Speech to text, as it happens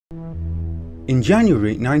In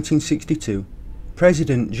January 1962,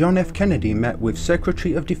 President John F. Kennedy met with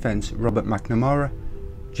Secretary of Defense Robert McNamara,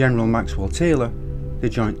 General Maxwell Taylor, the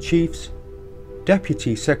Joint Chiefs,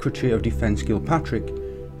 Deputy Secretary of Defense Gilpatrick,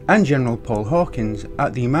 and General Paul Hawkins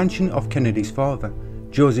at the mansion of Kennedy's father,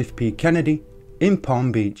 Joseph P. Kennedy, in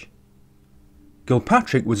Palm Beach.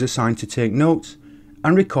 Gilpatrick was assigned to take notes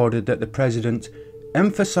and recorded that the President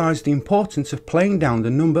emphasized the importance of playing down the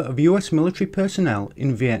number of US military personnel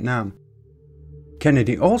in Vietnam.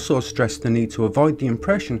 Kennedy also stressed the need to avoid the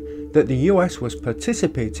impression that the US was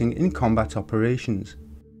participating in combat operations.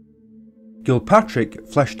 Gilpatrick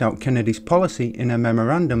fleshed out Kennedy's policy in a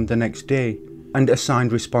memorandum the next day and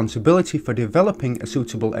assigned responsibility for developing a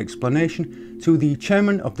suitable explanation to the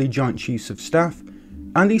Chairman of the Joint Chiefs of Staff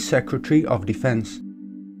and the Secretary of Defense.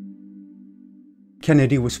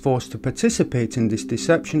 Kennedy was forced to participate in this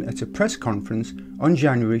deception at a press conference on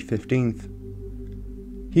January 15th.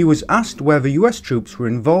 He was asked whether US troops were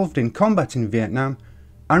involved in combat in Vietnam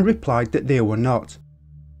and replied that they were not.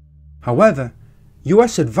 However,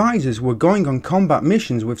 US advisors were going on combat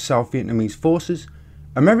missions with South Vietnamese forces,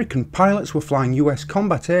 American pilots were flying US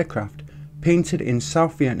combat aircraft painted in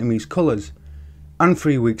South Vietnamese colours, and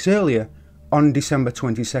 3 weeks earlier, on December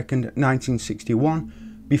 22, 1961,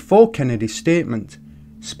 before Kennedy's statement,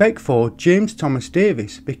 Spec 4 James Thomas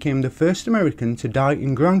Davis became the first American to die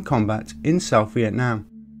in ground combat in South Vietnam.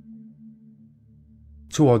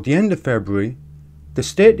 Toward the end of February, the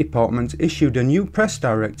State Department issued a new press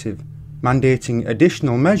directive mandating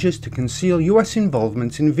additional measures to conceal US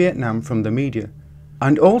involvement in Vietnam from the media,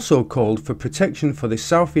 and also called for protection for the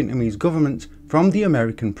South Vietnamese government from the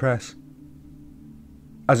American press.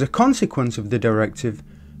 As a consequence of the directive,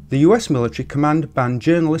 the US military command banned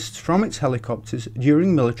journalists from its helicopters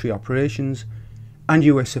during military operations, and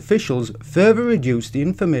US officials further reduced the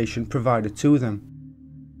information provided to them.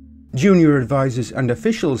 Junior advisors and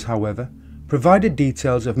officials, however, provided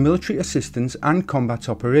details of military assistance and combat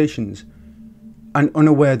operations, and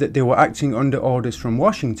unaware that they were acting under orders from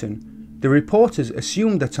Washington, the reporters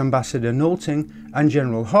assumed that Ambassador Nolting and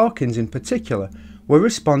General Hawkins in particular were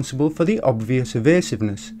responsible for the obvious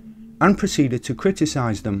evasiveness, and proceeded to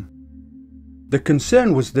criticize them. The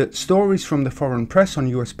concern was that stories from the foreign press on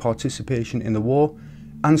US participation in the war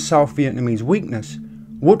and South Vietnamese weakness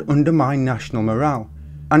would undermine national morale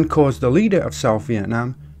and cause the leader of South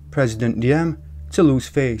Vietnam, President Diem, to lose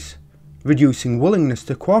face, reducing willingness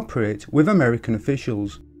to cooperate with American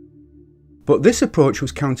officials. But this approach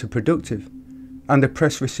was counterproductive, and the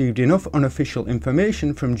press received enough unofficial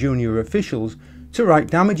information from junior officials to write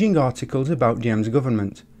damaging articles about Diem's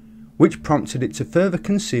government, which prompted it to further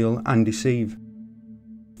conceal and deceive.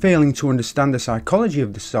 Failing to understand the psychology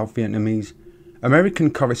of the South Vietnamese, American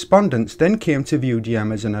correspondents then came to view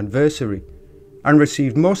Diem as an adversary, and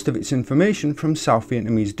received most of its information from South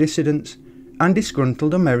Vietnamese dissidents and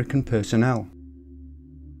disgruntled American personnel.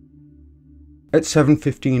 At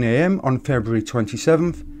 7:15 AM on February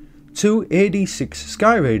 27th, 2 AD-6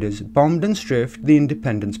 Sky Raiders bombed and strafed the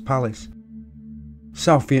Independence Palace.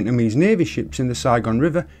 South Vietnamese Navy ships in the Saigon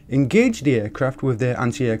River engaged the aircraft with their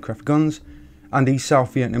anti-aircraft guns, and the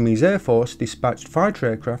South Vietnamese Air Force dispatched fighter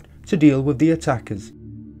aircraft to deal with the attackers.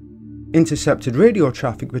 Intercepted radio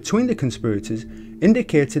traffic between the conspirators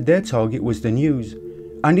indicated their target was the news,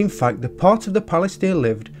 and in fact the part of the palace they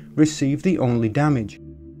lived received the only damage.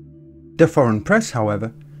 The foreign press,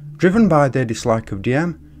 however, driven by their dislike of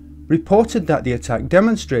Diem, reported that the attack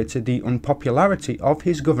demonstrated the unpopularity of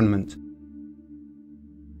his government.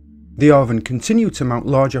 The ARVN continued to mount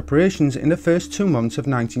large operations in the first 2 months of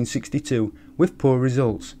 1962 with poor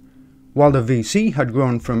results, while the VC had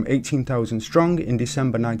grown from 18,000 strong in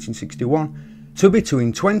December 1961 to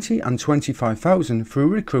between 20 and 25,000 through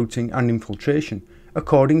recruiting and infiltration,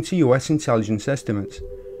 according to US intelligence estimates,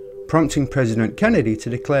 prompting President Kennedy to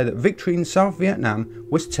declare that victory in South Vietnam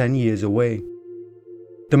was 10 years away.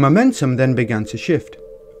 The momentum then began to shift,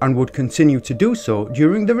 and would continue to do so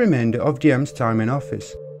during the remainder of Diem's time in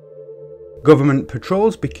office. Government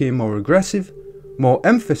patrols became more aggressive, more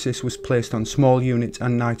emphasis was placed on small unit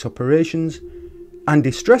and night operations, and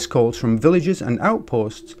distress calls from villages and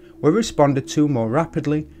outposts were responded to more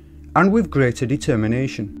rapidly and with greater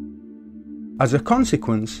determination. As a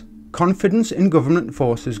consequence, confidence in government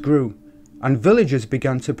forces grew, and villagers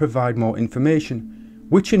began to provide more information,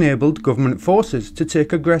 which enabled government forces to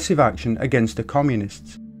take aggressive action against the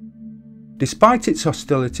communists. Despite its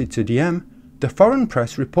hostility to Diem, the foreign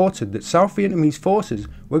press reported that South Vietnamese forces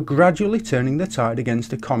were gradually turning the tide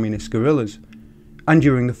against the communist guerrillas, and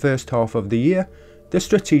during the first half of the year, the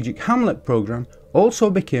Strategic Hamlet program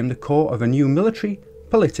also became the core of a new military,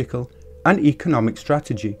 political, and economic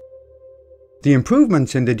strategy. The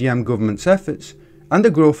improvement in the Diem government's efforts and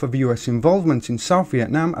the growth of US involvement in South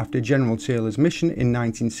Vietnam after General Taylor's mission in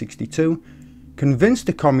 1962 convinced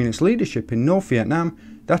the communist leadership in North Vietnam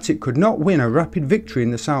that it could not win a rapid victory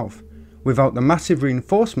in the south without the massive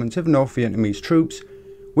reinforcement of North Vietnamese troops,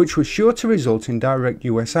 which was sure to result in direct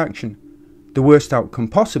US action, the worst outcome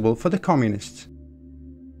possible for the communists.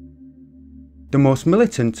 The most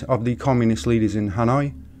militant of the communist leaders in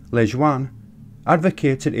Hanoi, Le Duan,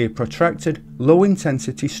 advocated a protracted,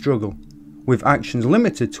 low-intensity struggle, with actions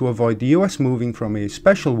limited to avoid the US moving from a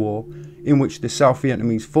special war in which the South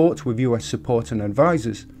Vietnamese fought with US support and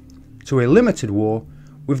advisors, to a limited war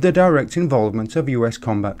with the direct involvement of US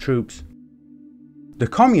combat troops. The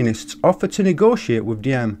communists offered to negotiate with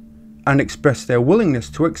Diem and expressed their willingness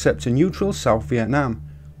to accept a neutral South Vietnam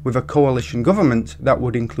with a coalition government that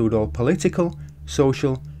would include all political,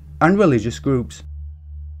 social and religious groups.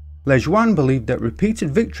 Le Duan believed that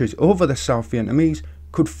repeated victories over the South Vietnamese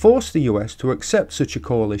could force the US to accept such a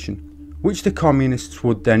coalition, which the communists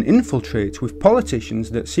would then infiltrate with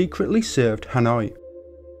politicians that secretly served Hanoi.